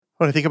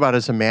What I think about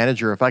as a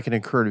manager, if I can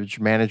encourage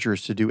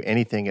managers to do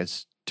anything,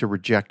 it's to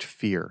reject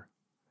fear,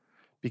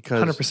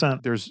 because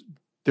 100%.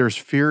 there's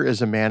fear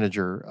as a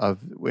manager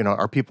of,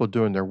 are people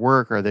doing their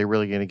work? Are they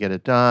really going to get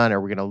it done?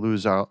 Are we going to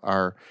lose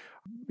our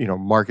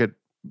market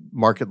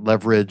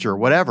leverage or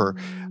whatever?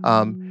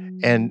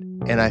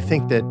 And I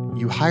think that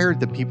you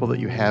hired the people that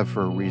you have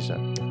for a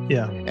reason.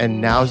 Yeah.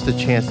 And now's the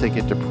chance they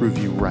get to prove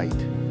you right.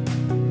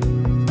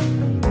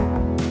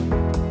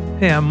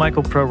 Hey, I'm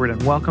Michael Probert,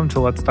 and welcome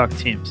to Let's Talk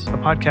Teams, a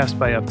podcast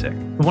by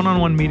Uptick, the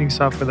one-on-one meeting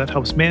software that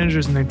helps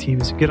managers and their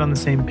teams get on the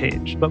same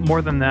page, but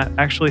more than that,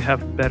 actually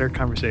have better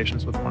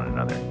conversations with one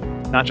another.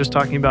 Not just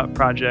talking about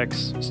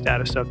projects,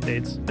 status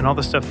updates, and all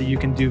the stuff that you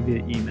can do via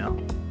email.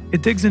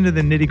 It digs into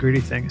the nitty-gritty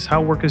things,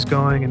 how work is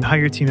going and how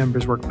your team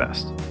members work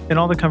best, and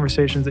all the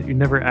conversations that you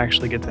never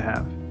actually get to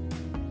have.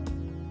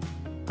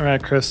 All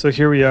right, Chris, so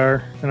here we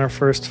are in our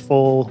first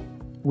full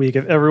week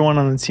of everyone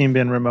on the team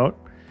being remote.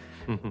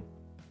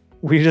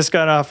 We just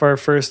got off our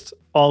first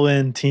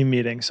all-in team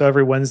meeting. So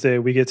every Wednesday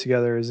we get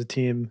together as a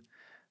team,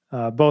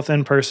 both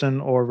in person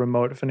or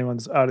remote. If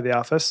anyone's out of the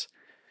office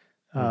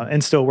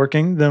and still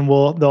working, then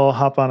they'll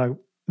hop on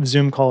a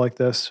Zoom call like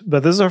this.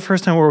 But this is our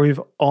first time where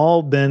we've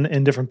all been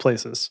in different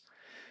places.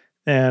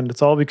 And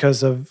it's all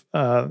because of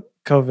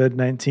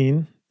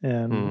COVID-19.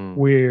 And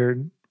we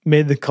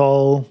made the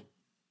call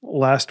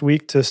last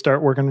week to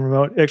start working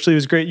remote. Actually, it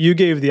was great. You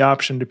gave the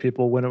option to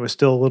people when it was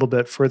still a little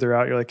bit further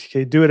out. You're like,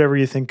 okay, do whatever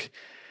you think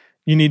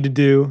you need to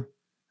do.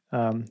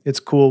 It's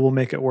cool. We'll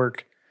make it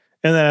work.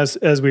 And then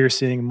as we were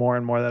seeing more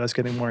and more that was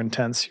getting more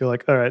intense, you're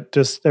like, all right,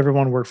 just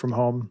everyone work from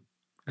home,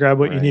 grab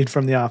what you need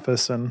from the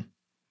office, and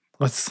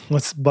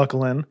let's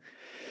buckle in.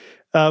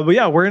 But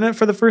yeah, we're in it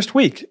for the first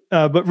week.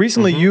 But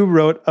recently you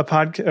wrote a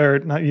podcast, or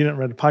not, you didn't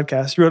write a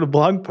podcast, you wrote a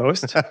blog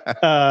post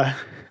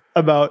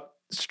about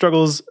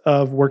struggles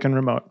of working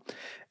remote.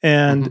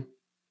 And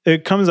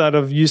it comes out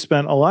of you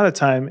spent a lot of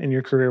time in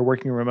your career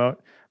working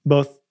remote,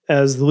 both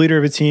as the leader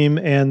of a team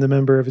and the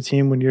member of a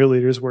team when your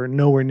leaders were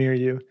nowhere near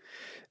you.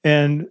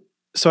 And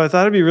so I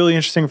thought it'd be really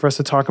interesting for us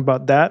to talk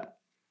about that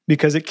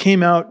because it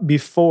came out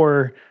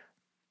before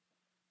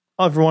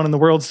everyone in the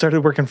world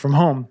started working from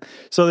home.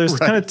 So there's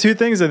kind of two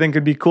things I think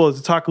would be cool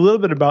to talk a little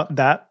bit about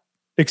that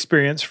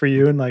experience for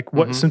you and like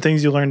what some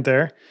things you learned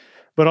there.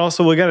 But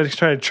also we got to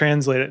try to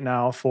translate it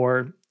now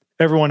for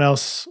everyone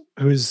else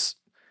who's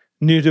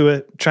new to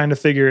it, trying to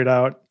figure it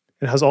out.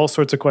 It has all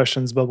sorts of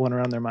questions bubbling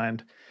around their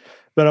mind.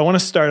 But I want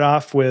to start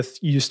off with,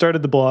 you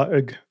started the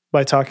blog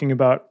by talking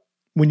about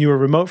when you were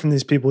remote from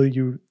these people,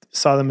 you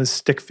saw them as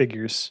stick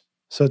figures.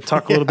 So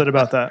talk a little bit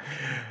about that.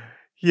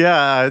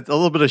 Yeah, it's a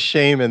little bit of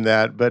shame in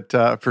that, but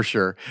for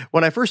sure.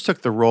 When I first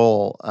took the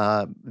role,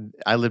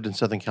 I lived in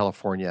Southern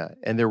California,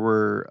 and there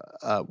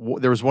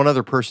was one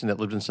other person that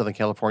lived in Southern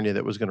California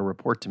that was going to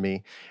report to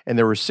me, and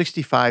there were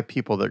 65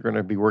 people that are going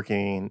to be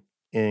working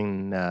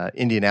in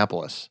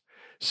Indianapolis.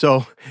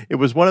 So it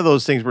was one of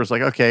those things where it's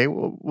like, okay,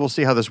 we'll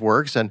see how this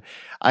works. And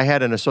I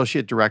had an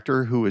associate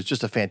director who was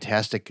just a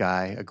fantastic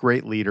guy, a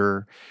great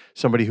leader,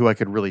 somebody who I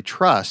could really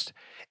trust.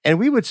 And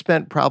we would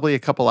spend probably a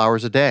couple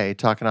hours a day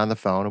talking on the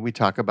phone, and we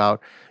talk about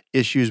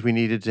issues we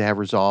needed to have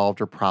resolved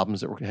or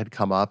problems that had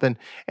come up, and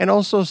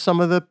also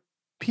some of the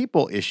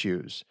people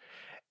issues.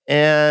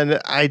 And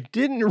I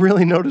didn't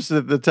really notice it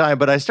at the time,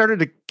 but I started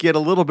to get a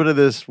little bit of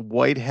this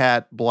white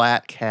hat,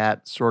 black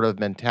hat sort of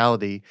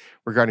mentality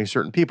regarding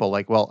certain people.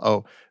 Like,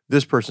 well,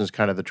 this person's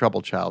kind of the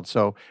trouble child.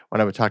 So when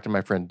I would talk to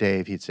my friend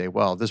Dave, he'd say,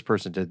 well, this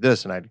person did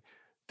this. And I'd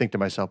think to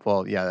myself,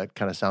 well, yeah, that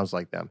kind of sounds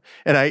like them.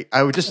 And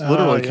I would just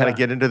literally kind of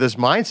get into this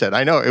mindset.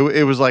 I know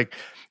it was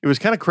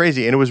kind of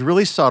crazy, and it was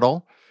really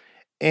subtle.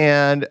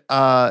 And,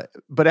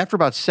 but after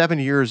about 7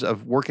 years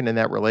of working in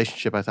that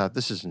relationship, I thought,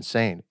 this is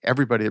insane.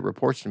 Everybody that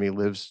reports to me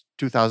lives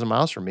 2,000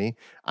 miles from me.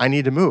 I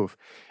need to move.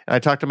 And I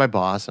talked to my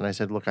boss and I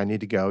said, look, I need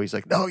to go. He's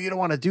like, no, you don't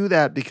want to do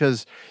that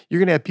because you're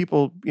going to have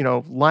people,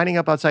 lining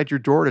up outside your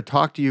door to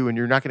talk to you and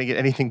you're not going to get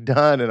anything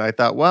done. And I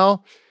thought,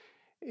 well,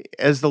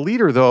 as the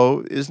leader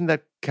though, isn't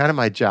that kind of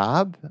my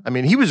job? I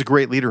mean, he was a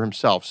great leader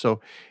himself.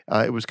 So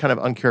it was kind of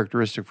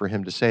uncharacteristic for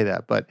him to say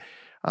that, but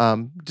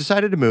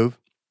decided to move.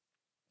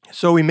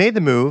 So we made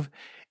the move,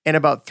 and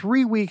about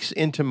 3 weeks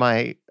into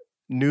my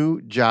new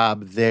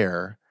job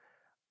there,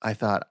 I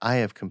thought, I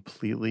have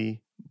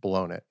completely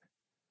blown it.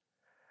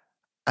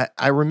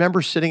 I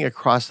remember sitting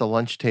across the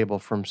lunch table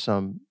from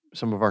some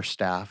of our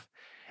staff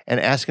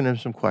and asking them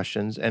some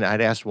questions, and I'd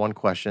ask one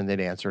question,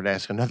 they'd answer, I'd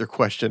ask another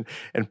question,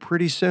 and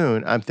pretty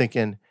soon I'm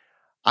thinking,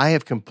 I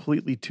have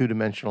completely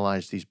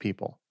two-dimensionalized these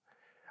people.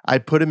 I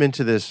put them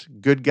into this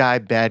good guy,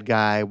 bad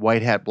guy,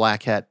 white hat,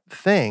 black hat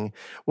thing,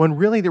 when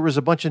really there was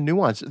a bunch of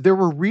nuance. There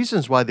were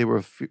reasons why they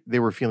were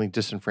feeling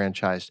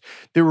disenfranchised.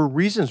 There were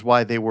reasons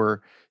why they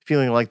were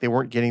feeling like they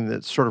weren't getting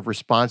the sort of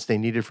response they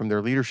needed from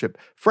their leadership.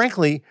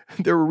 Frankly,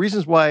 there were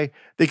reasons why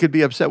they could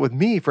be upset with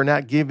me for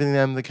not giving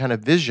them the kind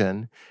of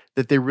vision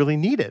that they really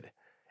needed.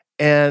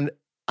 And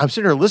I'm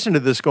sitting here listening to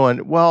this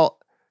going, well,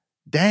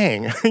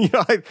 dang,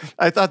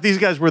 I thought these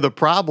guys were the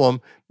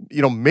problem.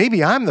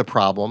 Maybe I'm the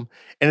problem.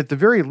 And at the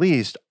very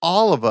least,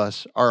 all of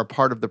us are a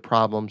part of the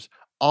problems.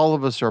 All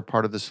of us are a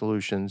part of the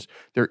solutions.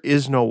 There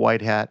is no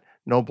white hat,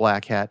 no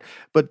black hat.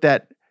 But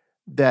that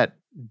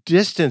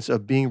distance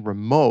of being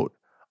remote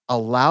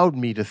allowed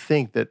me to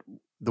think that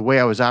the way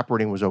I was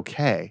operating was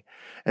okay.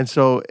 And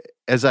so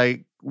as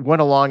I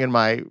went along in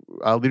my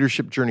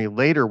leadership journey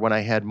later, when I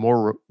had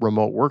more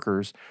remote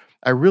workers,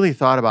 I really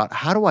thought about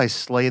how do I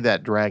slay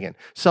that dragon?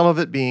 Some of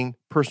it being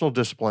personal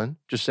discipline,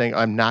 just saying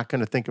I'm not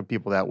going to think of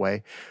people that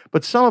way.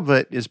 But some of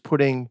it is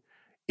putting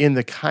in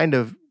the kind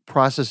of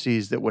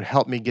processes that would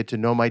help me get to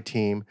know my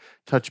team,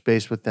 touch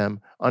base with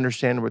them,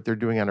 understand what they're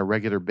doing on a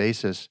regular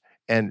basis,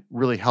 and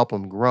really help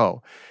them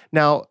grow.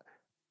 Now,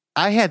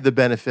 I had the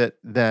benefit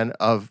then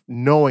of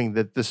knowing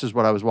that this is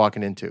what I was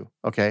walking into,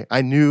 okay?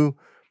 I knew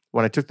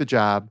when I took the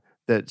job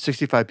that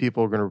 65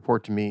 people are going to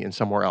report to me and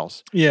somewhere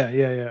else.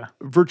 Yeah.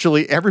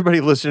 Virtually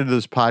everybody listening to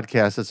this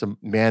podcast that's a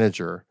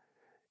manager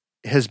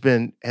has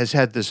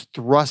had this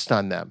thrust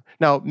on them.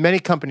 Now, many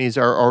companies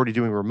are already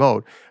doing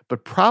remote,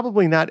 but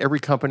probably not every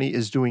company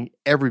is doing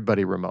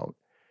everybody remote.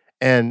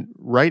 And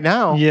right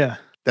now,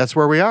 that's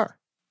where we are.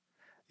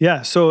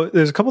 Yeah. So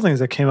there's a couple things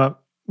that came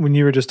up when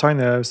you were just talking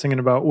there. I was thinking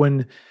about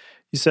when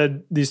you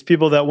said these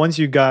people that once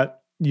you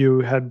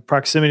had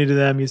proximity to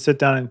them, you sit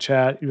down and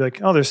chat, you're like,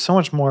 oh, there's so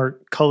much more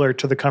color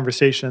to the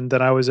conversation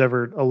than I was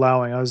ever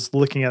allowing. I was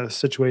looking at the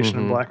situation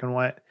in black and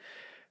white.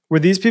 Were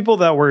these people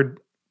that were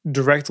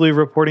directly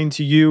reporting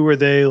to you? Were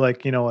they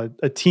like,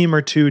 a team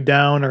or two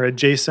down or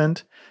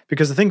adjacent?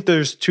 Because I think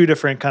there's two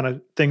different kind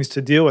of things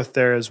to deal with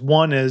there. Is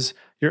one is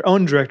your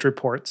own direct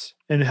reports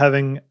and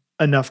having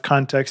enough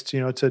context,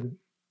 to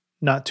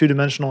not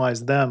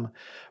two-dimensionalize them.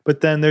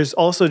 But then there's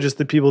also just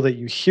the people that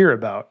you hear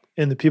about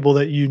and the people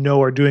that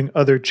are doing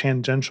other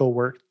tangential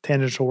work.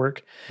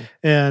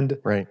 And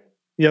right.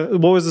 Yeah,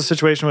 what was the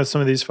situation with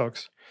some of these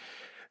folks?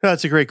 No,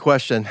 that's a great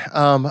question.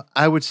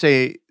 I would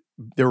say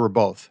there were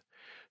both.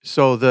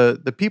 So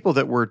the people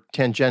that were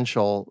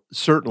tangential,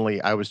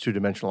 certainly I was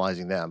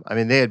two-dimensionalizing them. I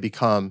mean, they had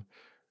become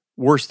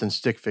worse than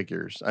stick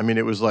figures. I mean,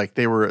 it was like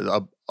they were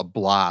a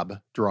blob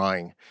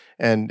drawing.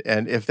 And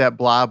if that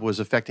blob was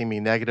affecting me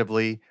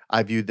negatively,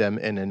 I viewed them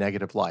in a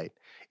negative light.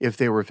 If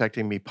they were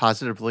affecting me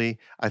positively,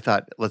 I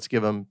thought, let's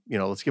give them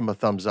a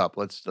thumbs up.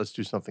 Let's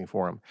do something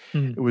for them.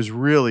 Mm. It was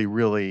really,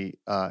 really,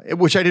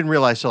 which I didn't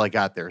realize till I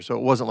got there. So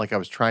it wasn't like I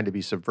was trying to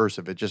be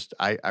subversive. It just,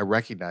 I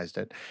recognized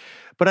it.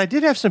 But I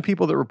did have some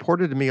people that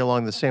reported to me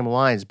along the same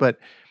lines. But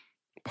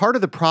part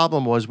of the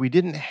problem was we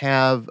didn't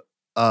have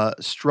a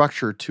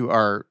structure to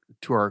our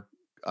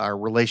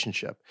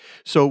relationship.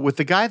 So with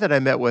the guy that I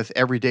met with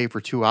every day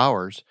for 2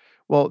 hours,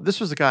 well, this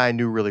was a guy I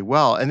knew really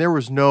well, and there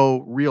was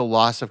no real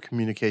loss of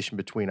communication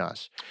between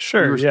us.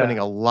 Sure, we were spending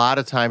a lot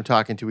of time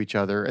talking to each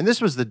other, and this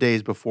was the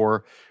days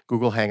before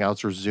Google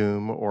Hangouts or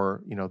Zoom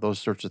or those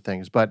sorts of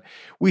things. But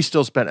we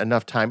still spent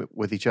enough time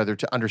with each other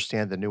to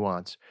understand the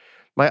nuance.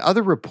 My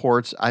other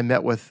reports I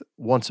met with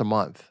once a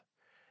month,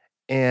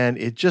 and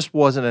it just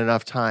wasn't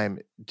enough time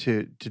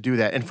to do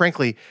that. And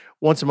frankly,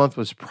 once a month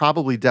was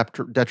probably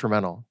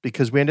detrimental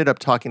because we ended up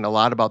talking a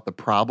lot about the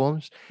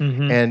problems,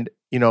 and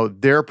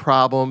their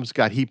problems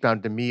got heaped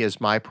onto me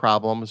as my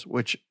problems,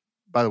 which,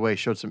 by the way,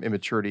 showed some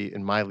immaturity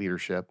in my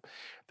leadership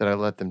that I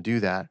let them do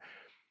that.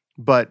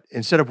 But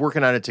instead of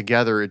working on it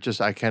together,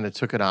 I kind of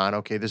took it on.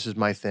 Okay, this is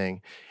my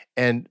thing.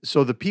 And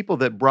so the people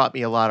that brought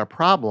me a lot of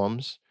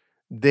problems,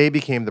 they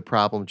became the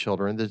problem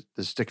children,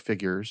 the stick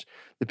figures.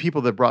 The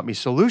people that brought me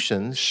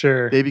solutions,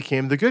 they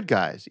became the good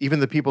guys, even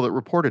the people that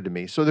reported to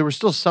me. So there was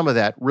still some of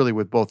that really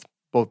with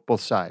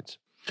both sides.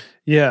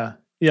 Yeah.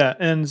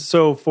 And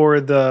so for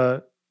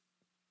the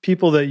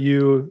people that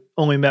you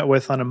only met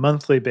with on a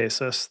monthly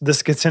basis,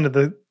 this gets into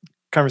the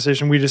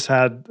conversation we just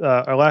had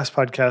our last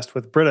podcast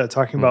with Britta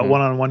talking about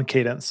one-on-one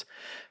cadence.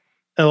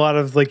 And a lot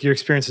of your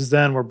experiences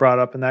then were brought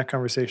up in that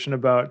conversation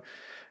about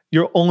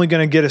you're only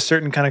going to get a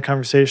certain kind of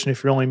conversation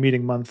if you're only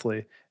meeting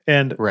monthly.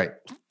 And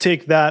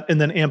take that and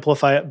then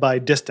amplify it by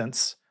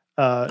distance.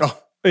 And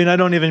I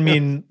don't even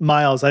mean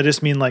miles. I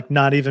just mean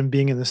not even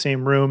being in the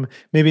same room,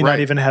 maybe not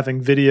even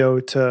having video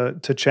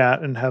to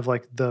chat and have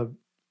the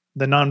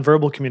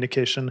nonverbal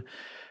communication.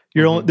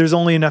 There's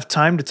only enough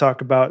time to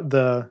talk about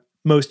the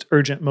most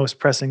urgent, most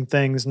pressing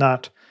things,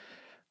 not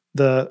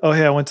hey,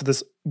 I went to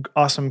this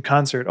awesome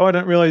concert. Oh, I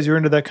didn't realize you were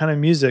into that kind of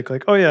music.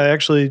 Oh yeah, I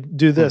actually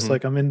do this.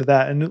 I'm into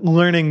that. And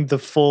learning the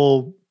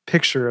full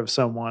picture of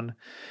someone.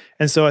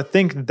 And so I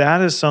think that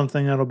is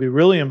something that'll be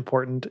really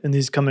important in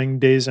these coming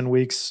days and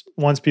weeks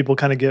once people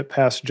kind of get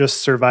past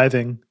just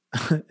surviving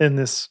in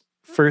this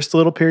first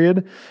little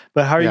period.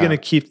 But how are you going to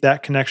keep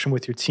that connection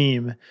with your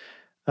team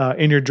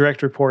in your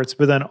direct reports?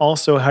 But then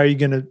also, how are you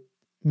going to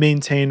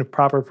maintain a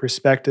proper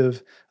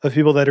perspective of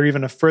people that are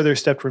even a further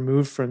step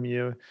removed from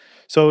you?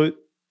 So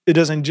it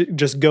doesn't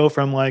just go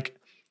from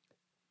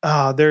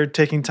they're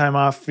taking time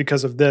off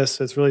because of this.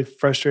 It's really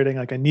frustrating.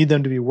 I need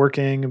them to be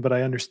working, but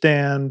I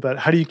understand. But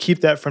how do you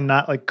keep that from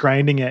not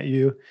grinding at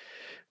you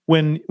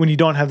when you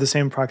don't have the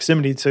same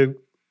proximity to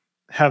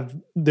have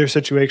their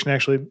situation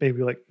actually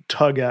maybe like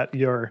tug at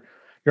your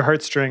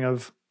heartstring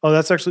of, oh,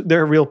 that's actually,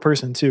 they're a real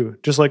person too.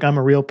 Just like I'm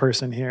a real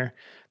person here.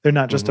 They're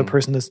not just a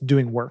person that's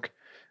doing work.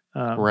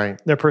 Right.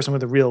 They're a person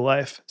with a real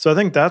life. So I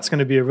think that's going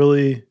to be a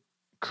really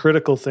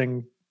critical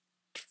thing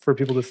for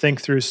people to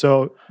think through.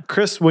 So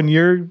Chris, when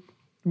you're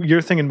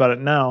thinking about it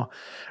now,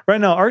 right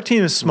now, our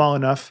team is small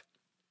enough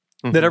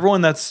that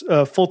everyone that's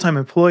a full-time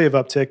employee of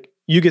Uptick,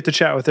 you get to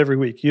chat with every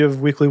week. You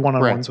have weekly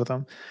one-on-ones with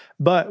them.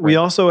 But we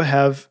also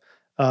have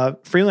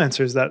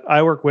freelancers that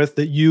I work with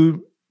that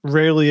you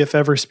rarely, if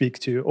ever, speak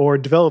to, or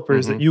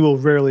developers that you will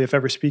rarely, if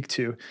ever, speak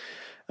to.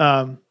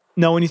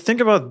 Now, when you think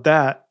about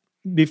that,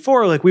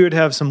 before, like we would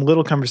have some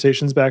little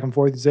conversations back and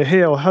forth. You'd say,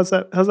 "Hey, well, how's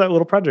that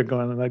little project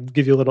going?" And I'd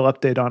give you a little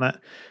update on it.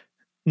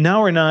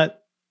 Now we're not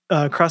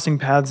crossing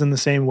paths in the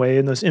same way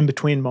in those in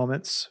between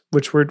moments,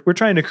 which we're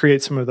trying to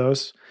create some of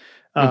those.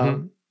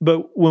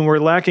 But when we're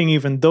lacking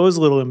even those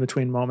little in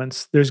between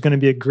moments, there's going to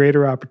be a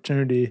greater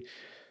opportunity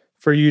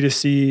for you to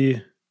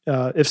see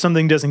if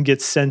something doesn't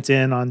get sent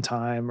in on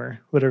time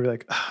or whatever.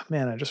 Like, oh,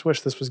 man, I just wish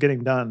this was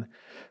getting done.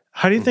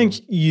 How do you think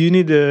you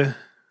need to?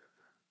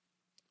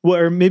 Well,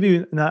 or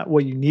maybe not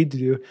what you need to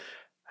do.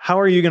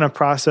 How are you going to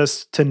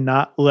process to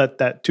not let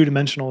that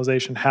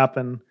two-dimensionalization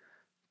happen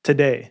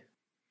today?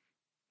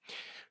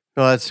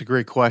 No, that's a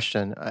great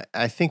question.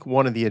 I think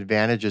one of the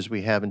advantages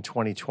we have in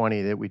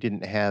 2020 that we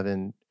didn't have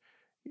in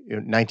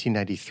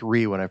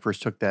 1993 when I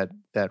first took that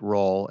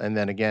role, and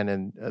then again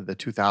in the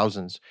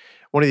 2000s,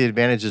 one of the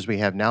advantages we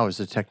have now is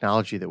the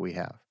technology that we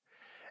have.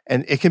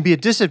 And it can be a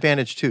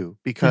disadvantage too,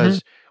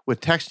 because with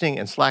texting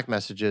and Slack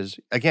messages,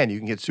 again, you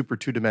can get super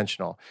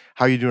two-dimensional.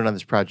 How are you doing on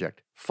this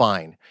project?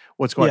 Fine.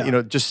 What's going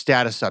on? Just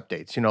status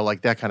updates,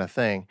 like that kind of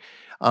thing.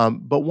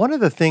 But one of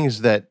the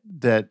things that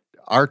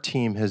our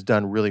team has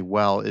done really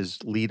well is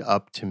lead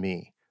up to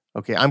me.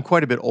 Okay, I'm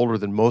quite a bit older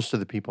than most of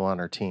the people on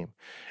our team.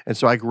 And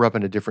so I grew up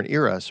in a different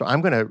era. So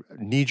I'm going to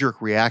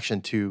knee-jerk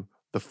reaction to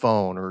the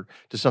phone or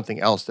to something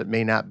else that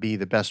may not be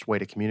the best way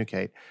to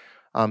communicate.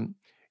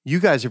 You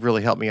guys have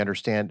really helped me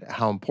understand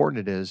how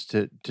important it is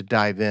to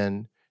dive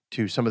in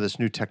to some of this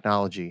new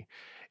technology.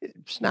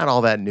 It's not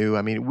all that new.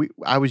 I mean,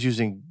 I was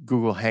using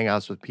Google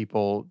Hangouts with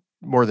people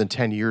more than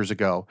 10 years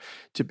ago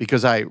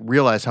because I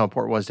realized how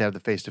important it was to have the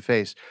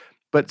face-to-face.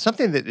 But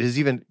something that has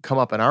even come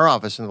up in our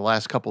office in the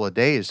last couple of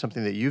days,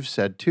 something that you've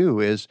said too,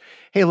 is,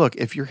 hey, look,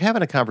 if you're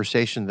having a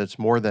conversation that's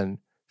more than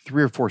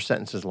 3 or 4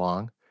 sentences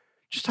long,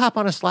 just hop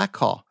on a Slack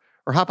call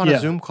or hop on a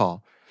Zoom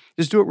call.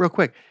 Just do it real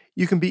quick.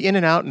 You can be in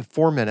and out in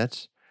 4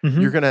 minutes.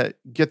 You're going to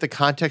get the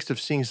context of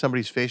seeing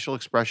somebody's facial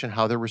expression,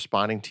 how they're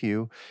responding to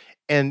you.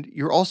 And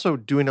you're also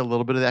doing a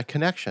little bit of that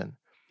connection.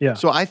 Yeah.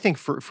 So I think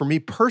for me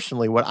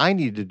personally, what I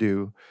need to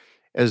do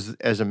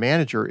as a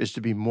manager is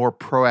to be more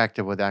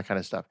proactive with that kind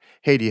of stuff.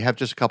 Hey, do you have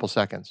just a couple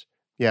seconds?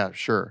 Yeah,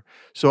 sure.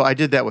 So I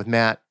did that with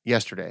Matt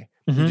yesterday.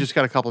 You just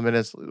got a couple of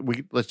minutes.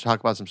 Let's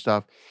talk about some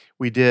stuff.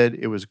 We did.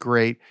 It was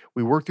great.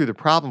 We worked through the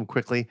problem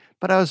quickly,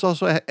 but I was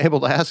also able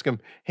to ask him,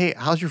 hey,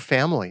 how's your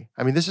family?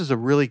 I mean, this is a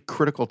really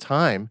critical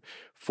time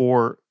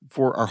for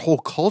our whole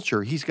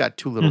culture. He's got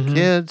 2 little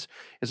kids.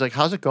 It's like,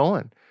 how's it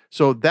going?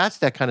 So that's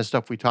that kind of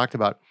stuff we talked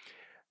about.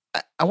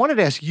 I wanted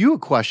to ask you a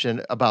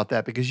question about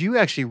that because you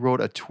actually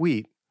wrote a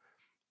tweet.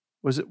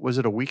 Was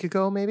it a week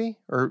ago, maybe,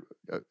 or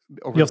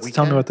over you have to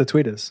tell me what the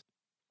tweet is.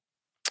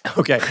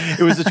 Okay,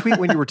 it was a tweet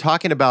when you were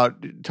talking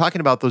about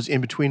those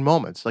in between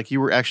moments. Like you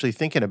were actually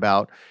thinking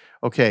about,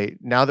 okay,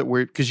 now that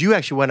because you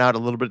actually went out a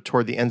little bit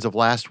toward the ends of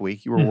last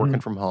week. You were working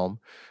from home.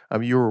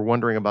 You were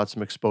wondering about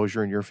some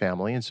exposure in your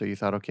family, and so you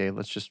thought, okay,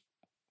 let's just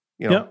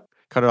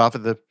cut it off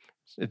at the.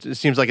 It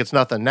seems like it's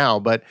nothing now,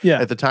 but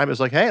at the time it was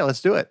like, hey,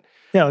 let's do it.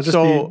 Yeah,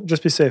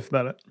 just be safe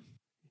about it.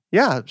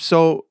 Yeah.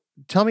 So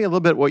tell me a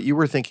little bit what you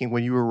were thinking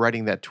when you were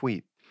writing that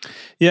tweet.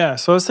 Yeah.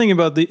 So I was thinking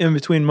about the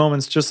in-between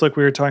moments, just like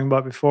we were talking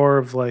about before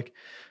of like,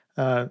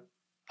 I'm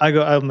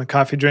a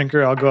coffee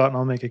drinker. I'll go out and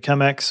I'll make a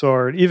Chemex,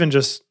 or even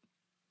just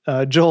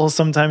Joel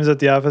sometimes at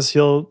the office,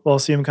 I'll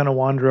see him kind of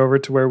wander over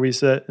to where we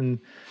sit and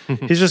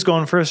he's just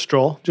going for a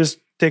stroll, just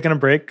taking a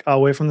break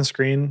away from the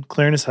screen,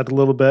 clearing his head a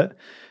little bit.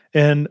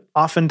 And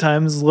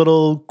oftentimes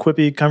little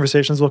quippy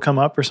conversations will come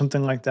up or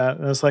something like that.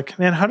 And it's like,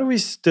 man, how do we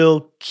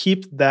still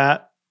keep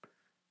that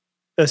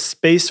a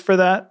space for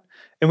that?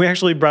 And we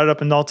actually brought it up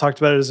and all talked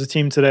about it as a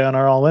team today on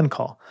our all-in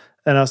call.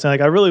 And I was saying,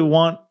 like, I really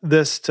want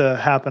this to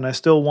happen. I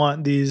still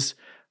want these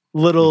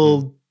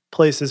little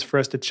places for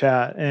us to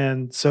chat.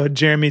 And so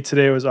Jeremy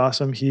today was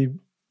awesome. He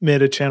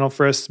made a channel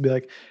for us to be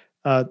like,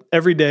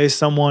 every day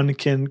someone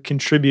can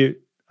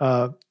contribute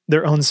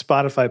their own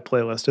Spotify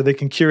playlist, or they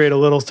can curate a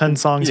little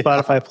 10-song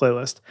Spotify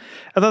playlist.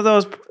 I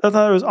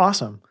thought it was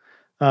awesome.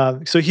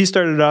 So he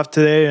started off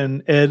today,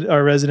 and Ed,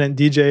 our resident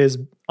DJ, is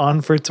on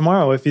for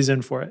tomorrow if he's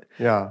in for it.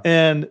 Yeah.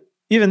 And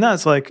even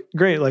that's like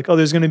great. Like, oh,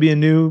 there's going to be a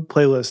new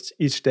playlist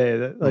each day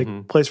that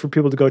like place for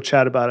people to go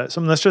chat about it.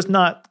 Something that's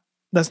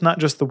not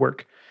just the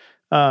work.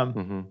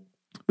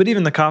 But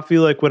even the coffee,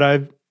 like what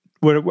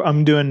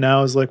I'm doing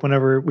now is like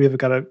whenever we've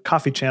got a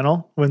coffee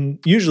channel, when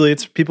usually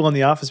it's people in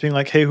the office being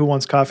like, hey, who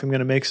wants coffee? I'm going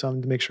to make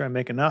some to make sure I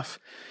make enough.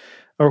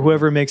 or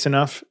whoever makes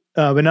enough.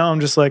 But now I'm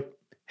just like,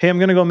 hey, I'm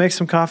going to go make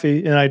some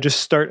coffee. And I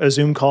just start a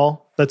Zoom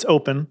call that's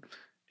open.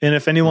 And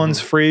if anyone's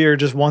free or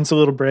just wants a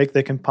little break,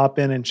 they can pop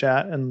in and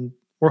chat. And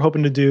we're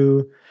hoping to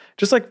do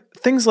just like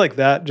things like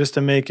that, just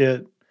to make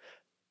it,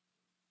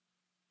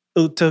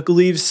 to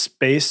leave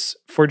space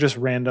for just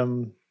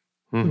random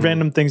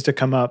things to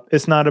come up.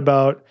 It's not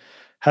about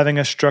having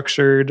a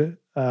structured,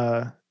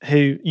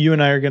 hey, you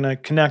and I are going to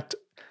connect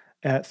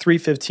at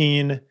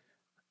 3:15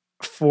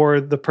 for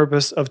the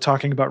purpose of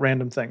talking about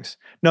random things.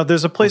 Now,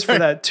 there's a place for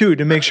that too,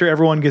 to make sure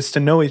everyone gets to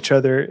know each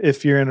other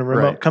if you're in a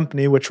remote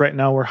company, which right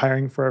now we're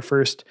hiring for our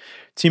first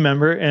team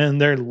member,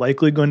 and they're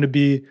likely going to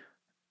be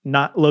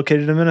not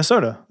located in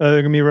Minnesota.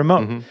 They're going to be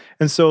remote.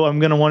 And so I'm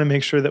going to want to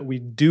make sure that we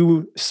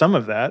do some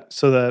of that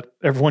so that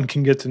everyone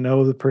can get to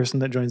know the person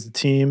that joins the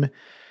team.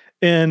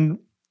 And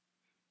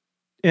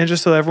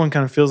just so that everyone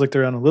kind of feels like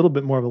they're on a little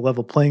bit more of a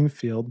level playing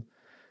field.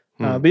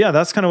 But yeah,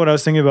 that's kind of what I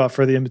was thinking about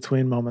for the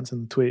in-between moments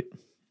in the tweet.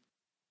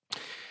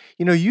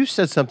 You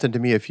said something to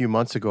me a few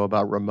months ago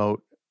about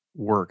remote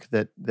work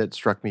that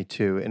struck me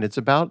too. And it's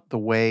about the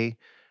way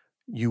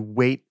you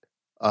weight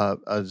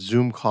a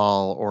Zoom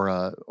call or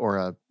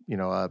a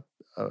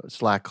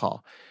Slack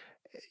call.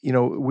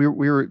 We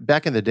were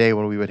back in the day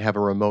when we would have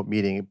a remote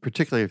meeting,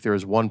 particularly if there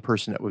was one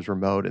person that was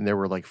remote and there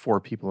were like 4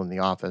 people in the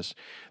office.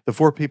 The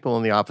 4 people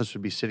in the office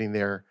would be sitting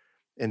there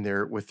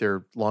with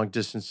their long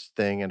distance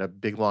thing and a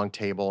big long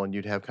table, and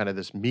you'd have kind of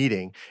this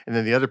meeting, and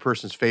then the other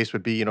person's face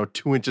would be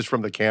 2 inches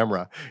from the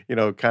camera,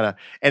 kind of,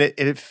 and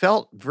it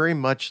felt very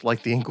much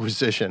like the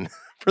Inquisition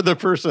for the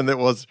person that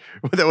was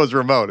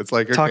remote. It's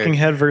like, talking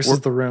head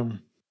versus the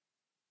room.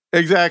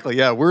 Exactly.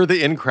 Yeah. We're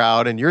the in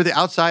crowd and you're the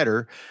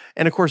outsider.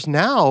 And of course,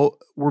 now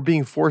we're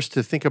being forced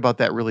to think about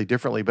that really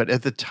differently. But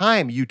at the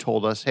time you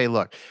told us, hey,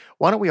 look,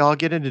 why don't we all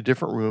get into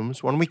different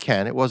rooms when we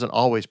can? It wasn't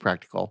always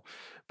practical,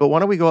 but why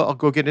don't we I'll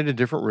go get into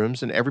different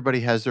rooms and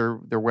everybody has their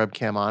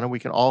webcam on and we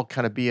can all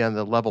kind of be on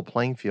the level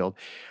playing field.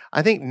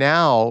 I think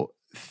now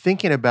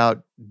thinking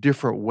about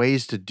different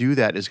ways to do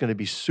that is going to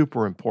be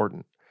super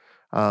important.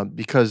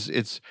 Because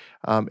it's,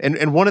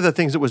 and one of the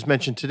things that was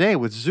mentioned today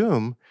with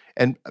Zoom,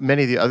 and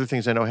many of the other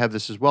things I know have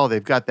this as well,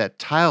 they've got that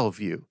tile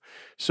view.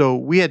 So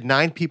we had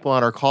 9 people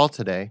on our call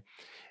today,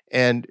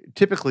 and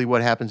typically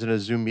what happens in a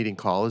Zoom meeting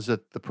call is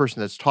that the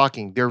person that's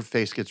talking, their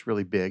face gets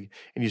really big,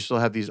 and you still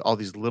have all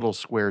these little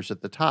squares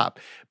at the top.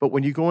 But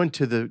when you go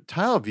into the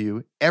tile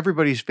view,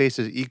 everybody's face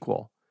is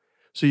equal.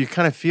 So you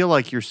kind of feel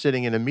like you're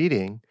sitting in a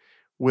meeting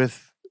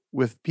with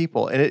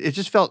people, and it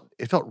just felt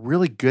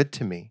really good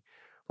to me.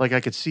 Like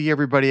I could see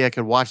everybody, I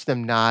could watch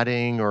them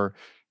nodding or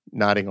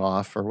nodding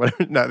off or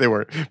whatever. No, they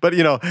weren't. But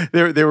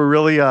they were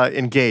really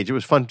engaged. It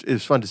was fun. It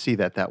was fun to see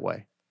that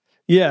way.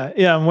 Yeah,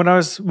 yeah. And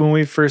when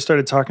we first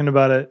started talking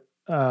about it,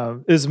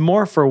 is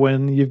more for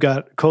when you've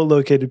got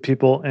co-located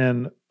people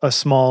and a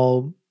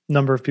small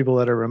number of people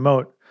that are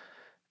remote.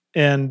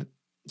 And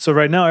so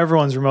right now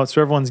everyone's remote,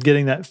 so everyone's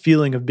getting that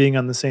feeling of being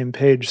on the same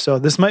page. So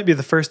this might be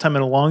the first time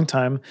in a long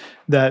time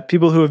that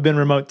people who have been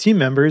remote team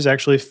members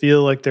actually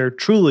feel like they're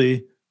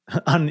truly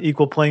on an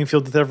equal playing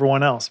field with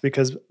everyone else,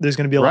 because there's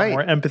going to be a lot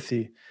more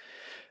empathy.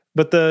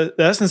 But the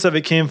essence of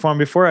it came from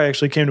before I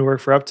actually came to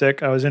work for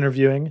Uptick. I was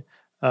interviewing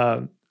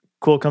a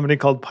cool company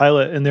called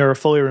Pilot, and they're a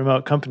fully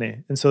remote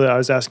company. And so I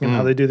was asking them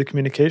how they do the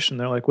communication.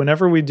 They're like,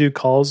 whenever we do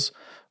calls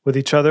with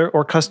each other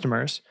or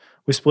customers,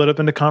 we split up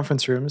into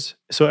conference rooms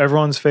so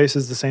everyone's face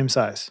is the same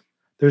size.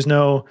 There's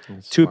no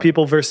two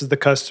people versus the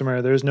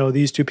customer. There's no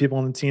these 2 people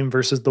on the team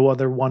versus the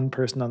other 1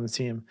 person on the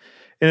team.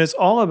 And it's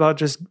all about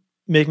just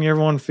making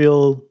everyone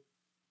feel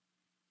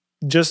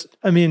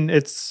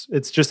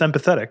it's just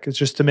empathetic. It's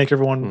just to make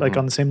everyone like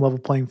on the same level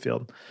playing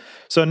field.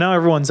 So now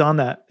everyone's on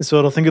that.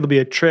 So I think it'll be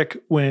a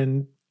trick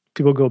when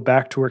people go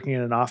back to working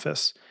in an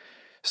office.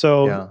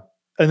 So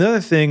another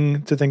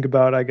thing to think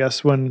about, I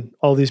guess, when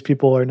all these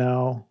people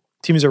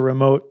teams are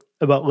remote,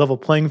 about level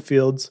playing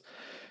fields,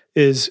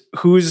 is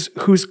who's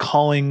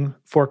calling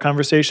for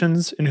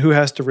conversations and who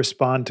has to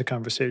respond to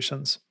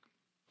conversations.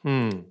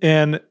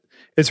 And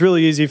it's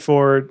really easy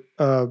for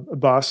a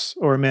boss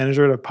or a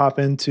manager to pop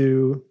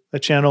into a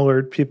channel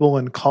or people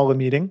and call a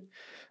meeting,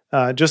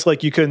 just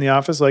like you could in the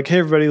office, like, hey,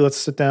 everybody, let's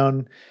sit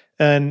down.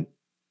 And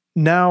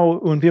now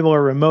when people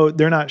are remote,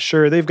 they're not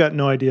sure. They've got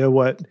no idea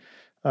what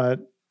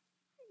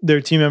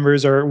their team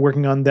members are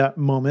working on that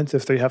moment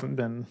if they haven't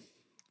been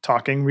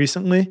talking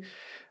recently,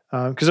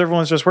 because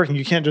everyone's just working.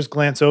 You can't just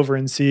glance over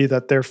and see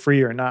that they're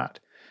free or not.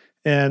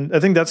 And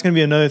I think that's going to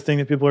be another thing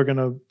that people are going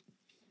to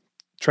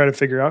try to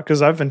figure out,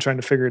 because I've been trying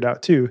to figure it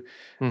out too.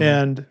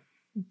 And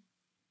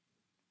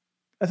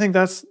I think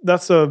that's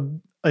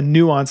a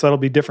nuance that'll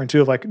be different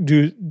too. Of like,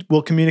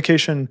 will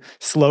communication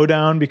slow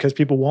down because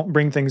people won't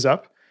bring things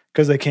up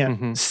because they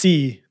can't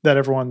see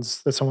that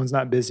someone's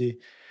not busy?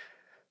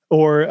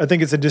 Or I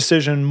think it's a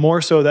decision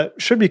more so that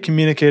should be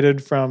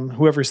communicated from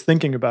whoever's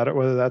thinking about it,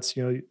 whether that's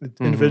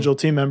individual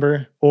team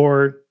member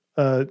or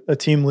a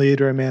team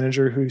lead or a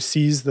manager who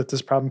sees that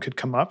this problem could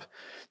come up,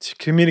 to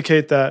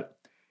communicate that,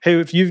 hey,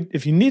 if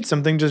you need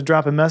something, just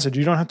drop a message.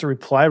 You don't have to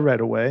reply right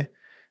away.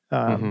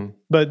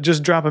 But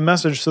just drop a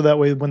message so that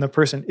way when the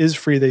person is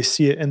free, they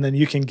see it, and then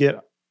you can get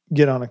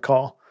on a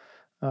call.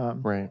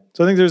 Right.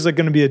 So I think there's like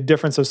going to be a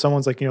difference if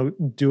someone's like,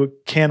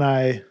 can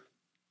I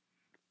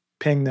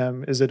ping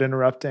them? Is it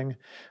interrupting?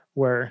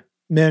 Where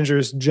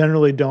managers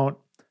generally don't,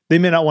 they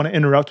may not want to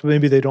interrupt, but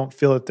maybe they don't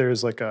feel that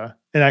there's like an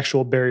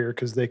actual barrier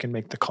because they can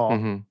make the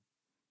call.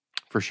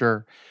 For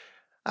sure.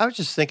 I was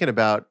just thinking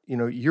about,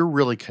 you're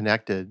really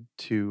connected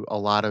to a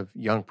lot of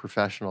young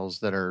professionals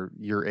that are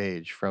your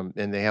age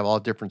and they have all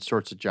different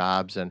sorts of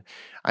jobs. And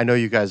I know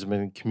you guys have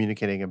been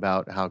communicating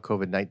about how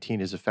COVID-19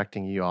 is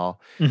affecting you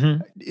all.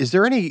 Is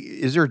there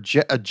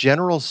a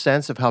general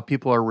sense of how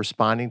people are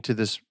responding to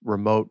this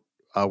remote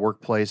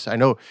workplace? I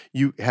know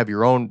you have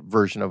your own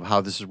version of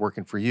how this is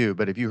working for you,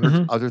 but have you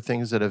heard other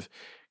things that have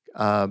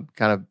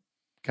kind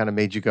of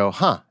made you go,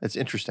 that's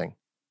interesting?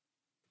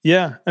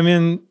 Yeah. I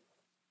mean,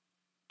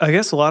 I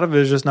guess a lot of it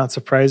is just not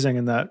surprising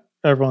in that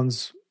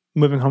everyone's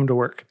moving home to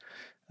work.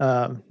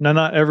 Now,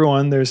 not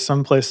everyone. There's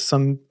some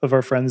of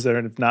our friends that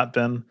have not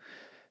been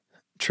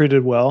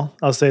treated well,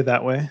 I'll say it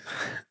that way,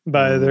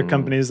 by their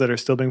companies that are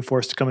still being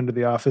forced to come into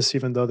the office,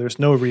 even though there's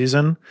no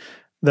reason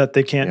that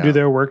they can't do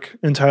their work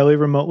entirely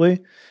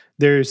remotely.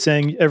 They're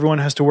saying everyone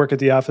has to work at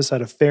the office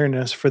out of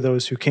fairness for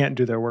those who can't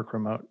do their work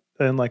remote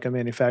in like a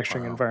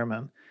manufacturing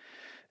environment.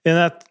 And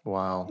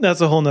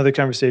that's a whole nother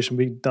conversation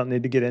we don't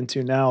need to get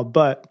into now,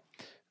 but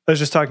I was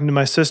just talking to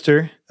my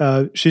sister.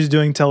 She's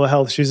doing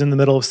telehealth. She's in the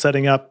middle of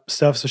setting up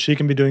stuff so she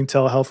can be doing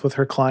telehealth with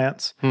her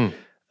clients.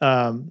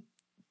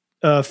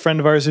 A friend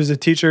of ours who's a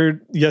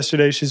teacher,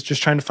 yesterday, she's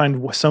just trying to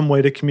find some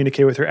way to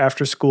communicate with her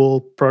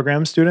after-school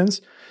program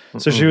students.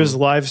 So she was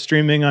live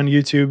streaming on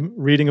YouTube,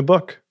 reading a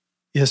book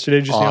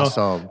yesterday. Just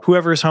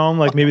whoever's home,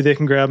 like maybe they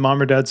can grab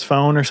mom or dad's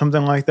phone or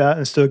something like that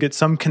and still get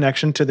some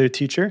connection to their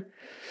teacher.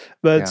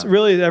 But it's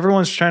really,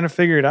 everyone's trying to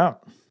figure it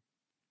out.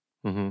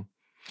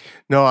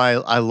 No,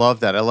 I love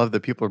that. I love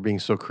that people are being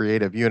so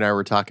creative. You and I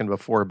were talking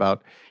before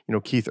about,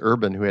 Keith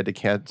Urban, who had to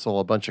cancel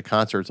a bunch of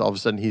concerts. All of a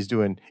sudden, he's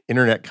doing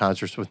internet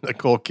concerts with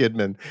Nicole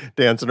Kidman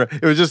dancing around.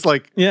 It was just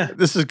like,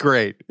 this is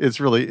great. It's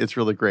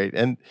really great.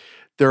 And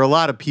there are a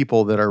lot of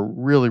people that are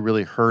really,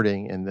 really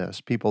hurting in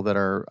this. People that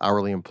are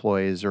hourly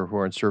employees or who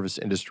are in service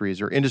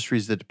industries or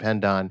industries that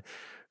depend on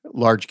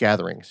large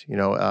gatherings.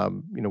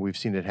 We've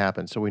seen it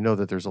happen. So we know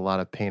that there's a lot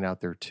of pain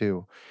out there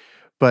too.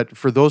 But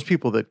for those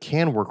people that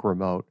can work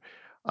remote,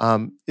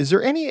 is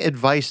there any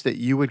advice that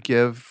you would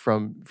give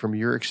from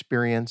your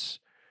experience?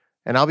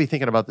 And I'll be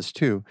thinking about this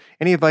too.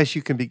 Any advice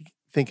you can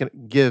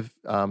give,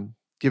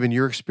 given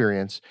your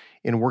experience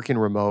in working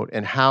remote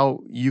and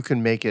how you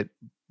can make it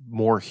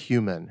more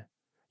human?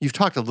 You've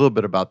talked a little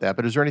bit about that,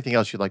 but is there anything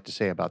else you'd like to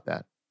say about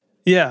that?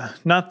 Yeah,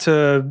 not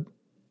to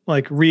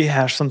like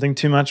rehash something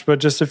too much, but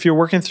just if you're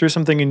working through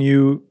something and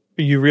you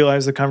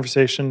realize the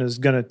conversation is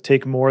going to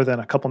take more than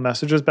a couple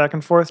messages back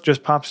and forth,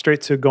 just pop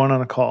straight to going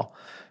on a call.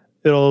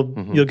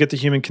 You'll get the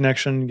human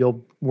connection.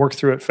 You'll work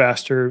through it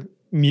faster.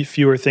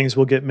 Fewer things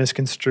will get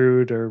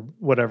misconstrued or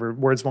whatever.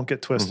 Words won't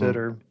get twisted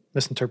or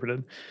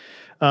misinterpreted.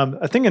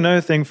 I think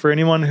another thing for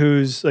anyone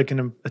who's like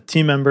a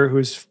team member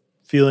who's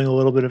feeling a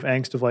little bit of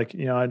angst of like,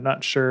 I'm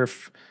not sure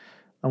if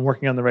I'm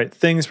working on the right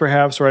things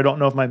perhaps, or I don't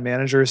know if my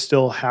manager is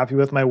still happy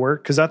with my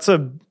work. Cause that's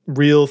a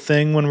real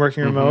thing when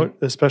working remote,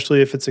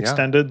 especially if it's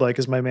extended. Like,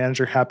 is my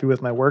manager happy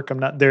with my work? I'm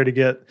not there to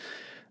get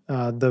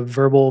the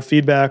verbal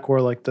feedback or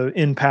like the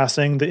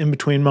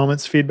in-between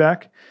moments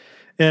feedback.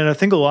 And I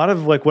think a lot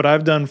of like what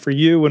I've done for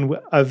you when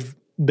I've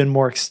been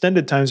more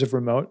extended times of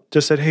remote,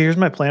 just said, hey, here's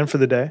my plan for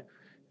the day.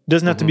 It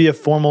doesn't have to be a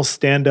formal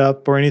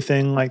stand-up or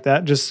anything like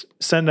that. Just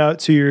send out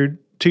to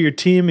your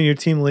team and your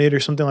team lead or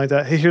something like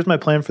that. Hey, here's my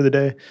plan for the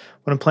day.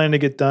 What I'm planning to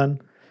get done.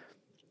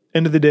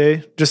 End of the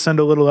day, just send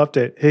a little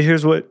update. Hey,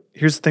 here's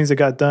the things that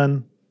got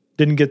done.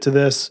 Didn't get to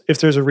this. If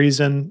there's a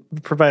reason,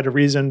 provide a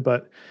reason.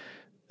 But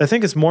I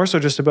think it's more so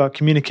just about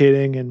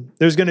communicating. And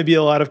there's going to be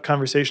a lot of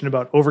conversation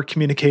about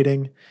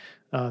over-communicating.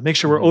 Make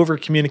sure we're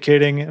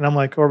over-communicating. And I'm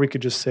like, or we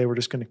could just say we're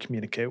just going to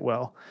communicate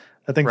well.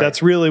 I think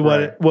that's really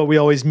what we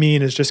always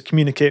mean is just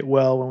communicate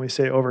well when we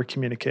say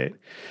over-communicate.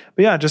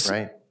 But yeah, just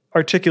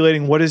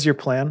articulating what is your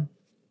plan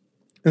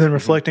and then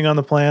reflecting on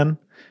the plan.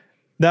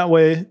 That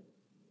way,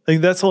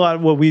 like that's a lot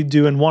of what we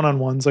do in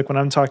one-on-ones. Like when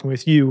I'm talking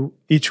with you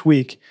each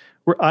week,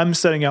 where I'm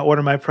setting out what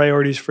are my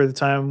priorities for the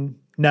time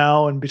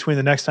now and between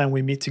the next time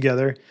we meet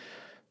together.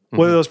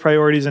 What are those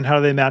priorities and how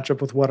do they match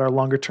up with what our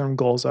longer-term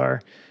goals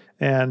are?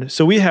 And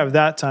so we have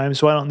that time,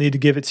 so I don't need to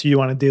give it to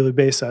you on a daily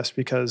basis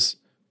because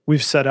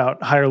we've set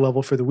out higher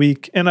level for the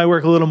week. And I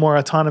work a little more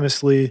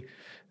autonomously.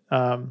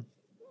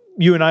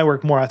 You and I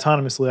work more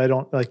autonomously. I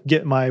don't like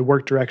get my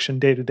work direction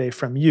day to day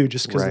from you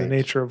just because of the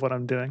nature of what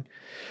I'm doing.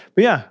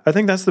 But yeah, I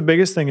think that's the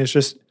biggest thing is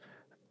just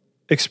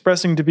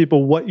expressing to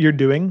people what you're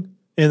doing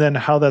and then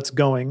how that's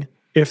going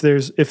if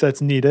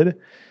that's needed.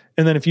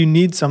 And then if you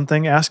need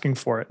something, asking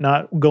for it,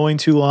 not going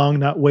too long,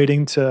 not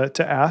waiting to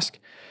ask.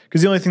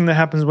 Because the only thing that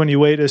happens when you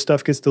wait is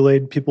stuff gets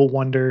delayed. People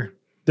wonder.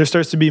 There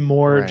starts to be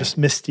more just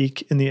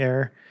mystique in the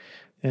air.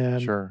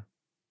 And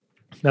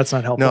That's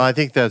not helpful. No, I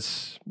think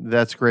that's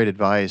great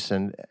advice.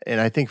 And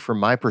I think from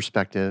my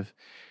perspective,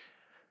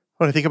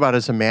 when I think about it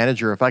as a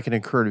manager, if I can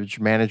encourage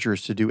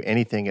managers to do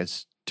anything,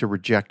 it's to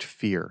reject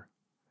fear.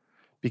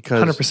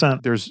 Because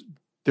 100%.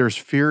 there's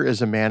fear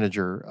as a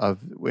manager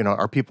of,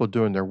 are people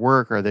doing their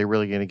work? Are they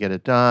really going to get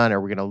it done?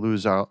 Are we going to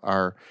lose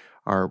our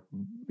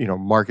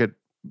market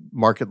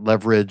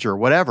leverage or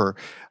whatever?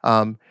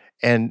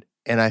 And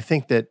I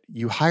think that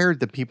you hired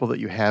the people that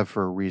you have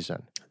for a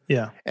reason.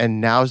 Yeah. And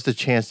now's the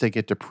chance they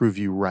get to prove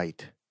you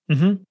right.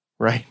 Mm-hmm.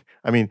 Right?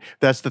 I mean,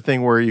 that's the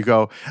thing where you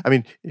go,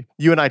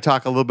 you and I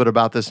talk a little bit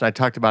about this, and I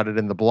talked about it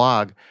in the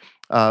blog.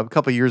 A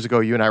couple of years ago,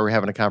 you and I were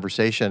having a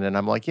conversation, and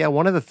I'm like, yeah,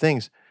 one of the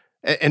things,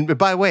 and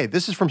by the way,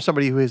 this is from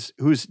somebody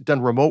who's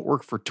done remote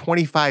work for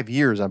 25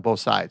 years on both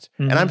sides,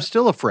 and I'm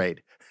still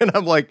afraid. And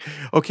I'm like,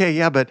 okay,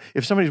 yeah, but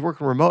if somebody's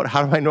working remote,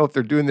 how do I know if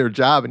they're doing their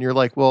job? And you're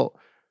like, well,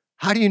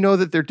 how do you know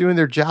that they're doing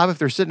their job if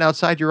they're sitting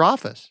outside your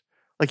office?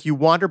 Like, you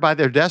wander by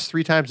their desk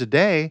 3 times a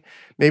day.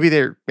 Maybe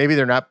they're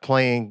not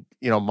playing,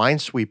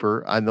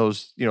 Minesweeper on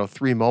those,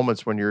 3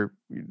 moments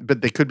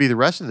but they could be the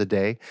rest of the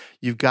day.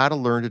 You've got to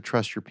learn to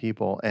trust your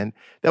people. And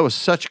that was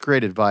such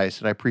great advice.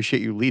 And I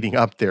appreciate you leading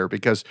up there,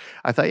 because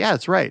I thought, yeah,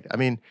 that's right. I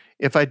mean,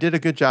 if I did a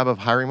good job of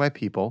hiring my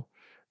people,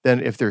 then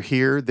if they're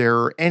here, there,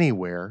 or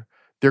anywhere,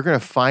 they're going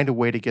to find a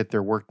way to get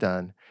their work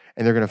done,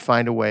 and they're going to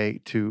find a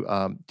way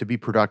to be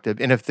productive.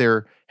 And if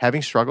they're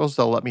having struggles,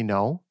 they'll let me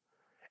know.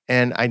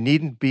 And I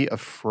needn't be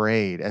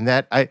afraid. And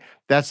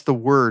that's the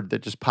word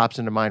that just pops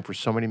into mind for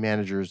so many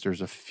managers.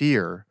 There's a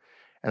fear,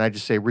 and I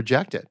just say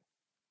reject it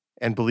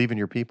and believe in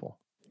your people.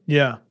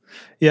 Yeah.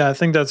 Yeah, I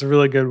think that's a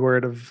really good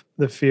word, of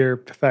the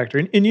fear factor.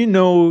 And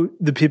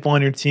the people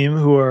on your team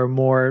who are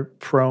more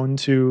prone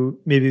to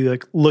maybe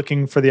like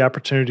looking for the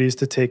opportunities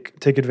to take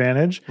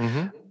advantage.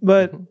 Mm-hmm.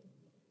 But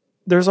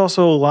there's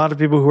also a lot of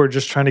people who are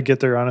just trying to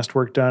get their honest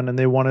work done, and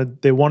they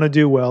want to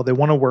do well, they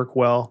want to work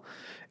well.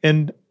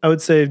 And I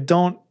would say,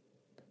 don't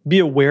be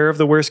aware of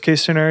the worst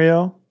case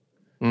scenario.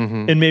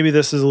 Mm-hmm. And maybe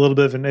this is a little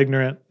bit of an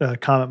ignorant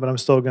comment, but I'm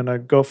still going to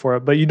go for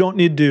it. But you don't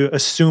need to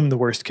assume the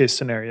worst case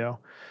scenario.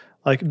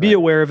 Like, be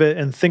aware of it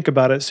and think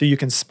about it so you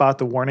can spot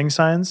the warning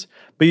signs.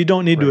 But you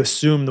don't need to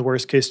assume the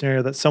worst case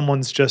scenario, that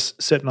someone's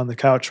just sitting on the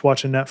couch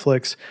watching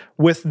Netflix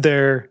with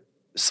their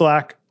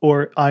Slack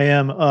or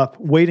IM up,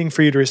 waiting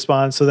for you to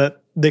respond so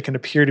that they can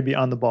appear to be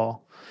on the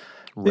ball.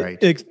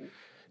 Right.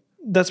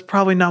 That's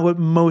probably not what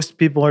most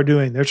people are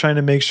doing. They're trying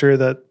to make sure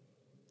that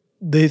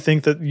they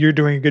think that you're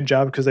doing a good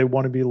job because they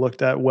want to be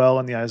looked at well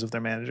in the eyes of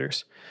their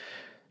managers.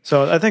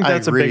 So I think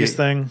that's the biggest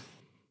thing.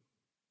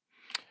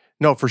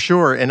 No, for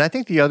sure. And I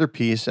think the other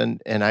piece,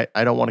 and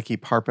I don't want to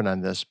keep harping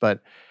on this,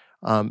 but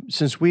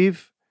since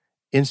we've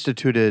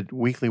instituted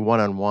weekly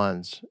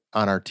one-on-ones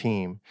on our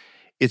team,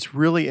 it's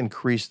really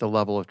increased the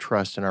level of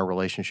trust in our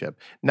relationship.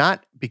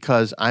 Not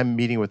because I'm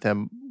meeting with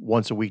them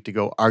once a week to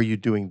go, are you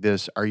doing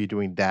this? Are you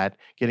doing that?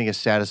 Getting a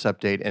status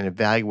update and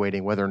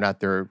evaluating whether or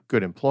not they're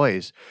good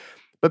employees,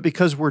 but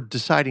because we're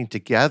deciding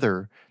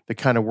together the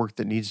kind of work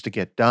that needs to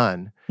get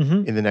done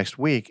in the next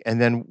week.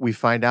 And then we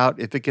find out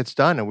if it gets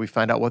done, and we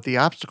find out what the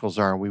obstacles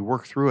are, and we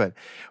work through it.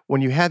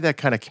 When you have that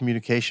kind of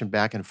communication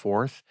back and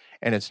forth,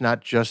 and it's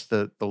not just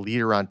the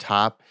leader on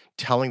top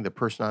telling the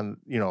person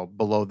on,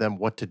 below them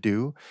what to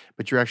do,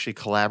 but you're actually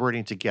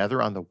collaborating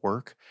together on the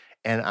work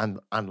and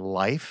on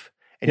life,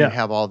 and you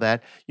have all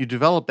that, you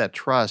develop that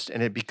trust,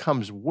 and it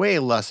becomes way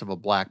less of a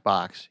black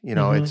box.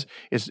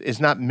 It's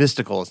not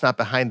mystical. It's not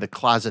behind the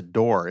closet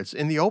door. It's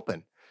in the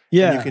open.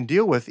 Yeah. And you can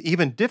deal with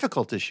even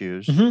difficult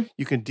issues.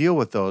 You can deal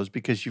with those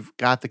because you've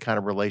got the kind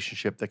of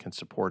relationship that can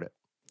support it.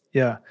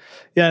 Yeah.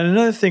 Yeah. And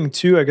another thing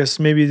too, I guess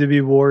maybe to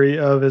be wary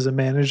of as a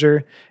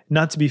manager,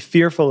 not to be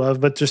fearful of,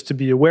 but just to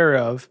be aware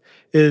of,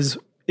 is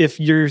if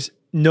you're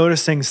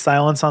noticing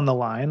silence on the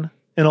line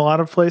in a lot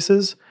of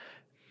places,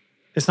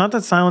 it's not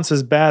that silence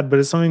is bad, but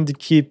it's something to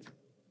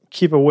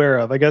keep aware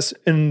of, I guess.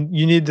 And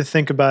you need to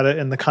think about it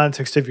in the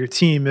context of your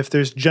team. If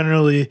there's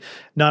generally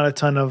not a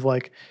ton of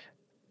like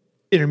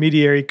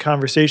intermediary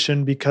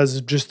conversation because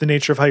of just the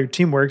nature of how your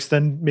team works,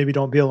 then maybe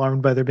don't be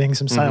alarmed by there being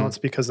some silence,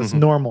 because it's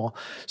normal.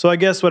 So I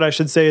guess what I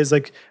should say is,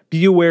 like,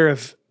 be aware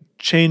of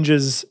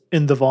changes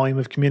in the volume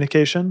of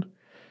communication.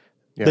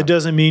 Yeah. That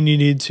doesn't mean you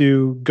need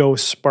to go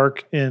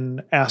Spark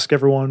and ask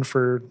everyone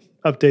for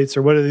updates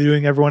or what are they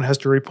doing. Everyone has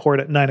to report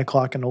at 9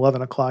 o'clock and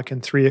 11 o'clock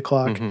and 3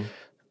 o'clock.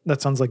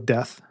 That sounds like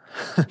death.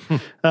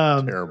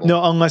 Terrible.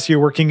 No, unless you're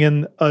working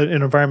in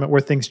an environment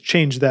where things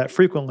change that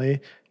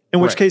frequently, in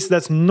which case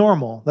that's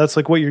normal. That's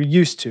like what you're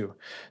used to.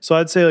 So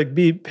I'd say, like,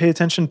 pay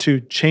attention to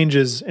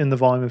changes in the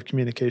volume of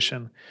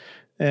communication.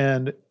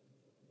 And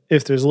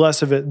if there's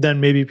less of it,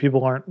 then maybe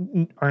people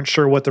aren't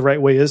sure what the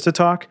right way is to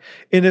talk.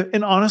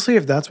 And honestly,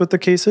 if that's what the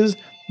case is,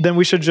 then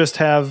we should just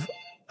have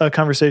a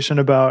conversation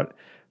about,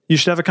 you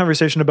should have a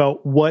conversation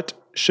about what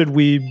should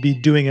we be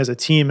doing as a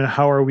team and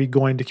how are we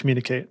going to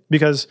communicate?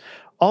 Because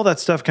all that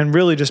stuff can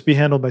really just be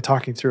handled by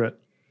talking through it.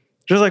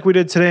 Just like we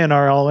did today in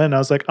our All In, I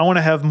was like, I want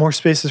to have more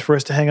spaces for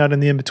us to hang out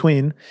in the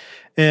in-between.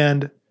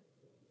 And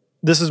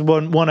this is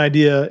one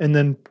idea, and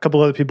then a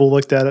couple other people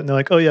looked at it and they're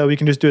like, oh yeah, we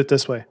can just do it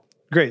this way.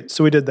 Great.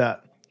 So we did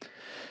that.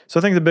 So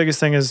I think the biggest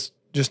thing is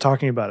just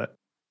talking about it.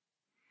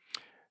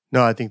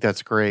 No, I think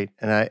that's great.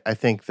 And I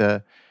think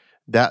that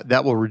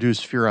will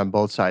reduce fear on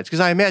both sides. Because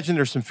I imagine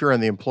there's some fear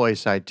on the employee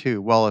side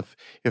too. Well,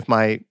 if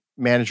my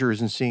manager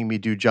isn't seeing me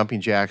do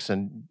jumping jacks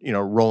and,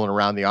 rolling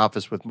around the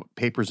office with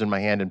papers in my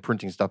hand and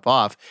printing stuff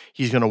off,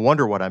 he's going to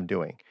wonder what I'm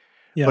doing.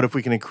 Yeah. But if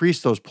we can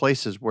increase those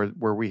places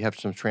where we have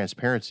some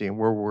transparency and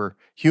where we're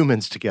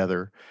humans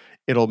together,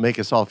 it'll make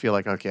us all feel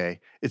like, okay,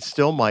 it's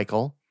still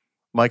Michael.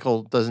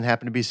 Michael doesn't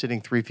happen to be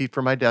sitting 3 feet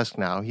from my desk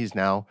now. He's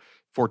now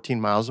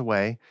 14 miles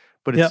away,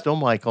 but it's still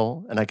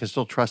Michael, and I can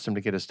still trust him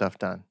to get his stuff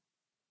done.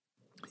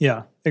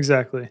 Yeah,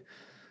 exactly.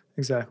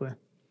 Well,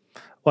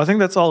 I think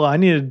that's all I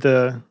needed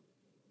to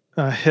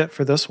hit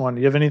for this one.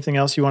 Do you have anything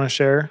else you want to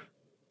share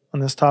on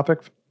this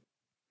topic?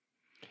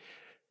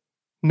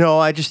 No,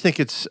 I just think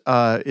it's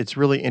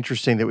really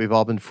interesting that we've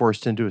all been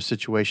forced into a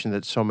situation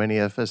that so many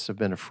of us have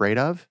been afraid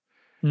of,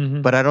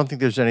 but I don't think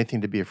there's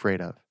anything to be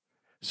afraid of.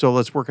 So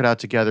let's work it out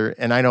together.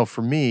 And I know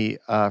for me,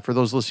 for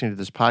those listening to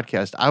this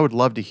podcast, I would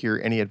love to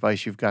hear any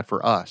advice you've got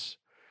for us.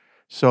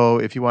 So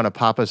if you want to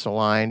pop us a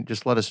line,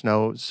 just let us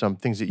know some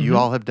things that you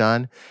all have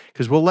done,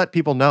 because we'll let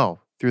people know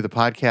through the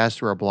podcast,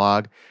 through our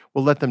blog.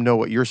 We'll let them know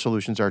what your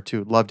solutions are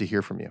too. Love to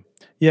hear from you.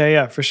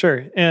 Yeah, for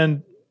sure.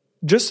 And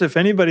just if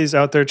anybody's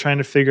out there trying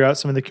to figure out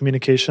some of the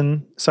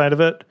communication side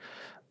of it,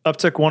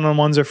 Uptick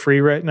one-on-ones are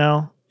free right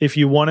now. If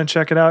you want to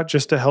check it out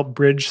just to help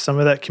bridge some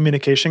of that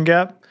communication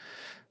gap,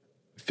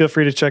 feel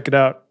free to check it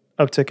out,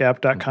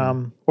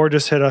 uptickapp.com, or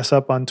just hit us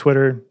up on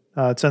Twitter.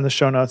 It's in the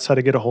show notes how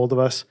to get a hold of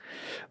us.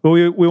 But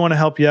we want to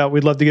help you out.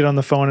 We'd love to get on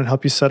the phone and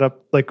help you set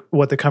up like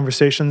what the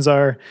conversations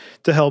are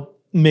to help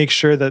make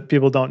sure that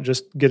people don't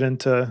just get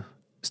into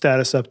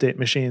status update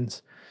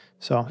machines.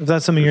 So if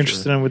that's something you're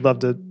interested in, we'd love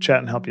to chat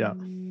and help you out.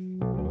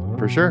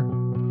 For sure.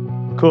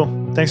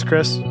 Cool. Thanks,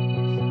 Chris.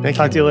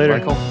 Talk to you later.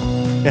 Michael.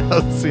 Yeah,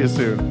 let's see you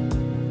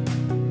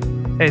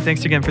soon. Hey,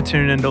 thanks again for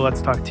tuning in to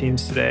Let's Talk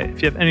Teams today.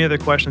 If you have any other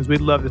questions,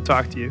 we'd love to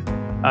talk to you.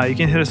 You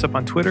can hit us up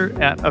on Twitter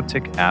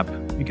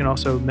 @UptickApp. You can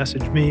also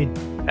message me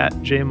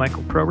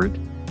 @JMichaelProbert,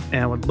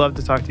 and would love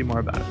to talk to you more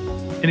about it.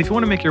 And if you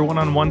want to make your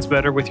one-on-ones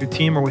better with your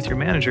team or with your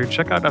manager,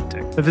 check out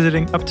Uptick by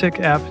visiting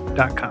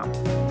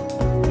uptickapp.com.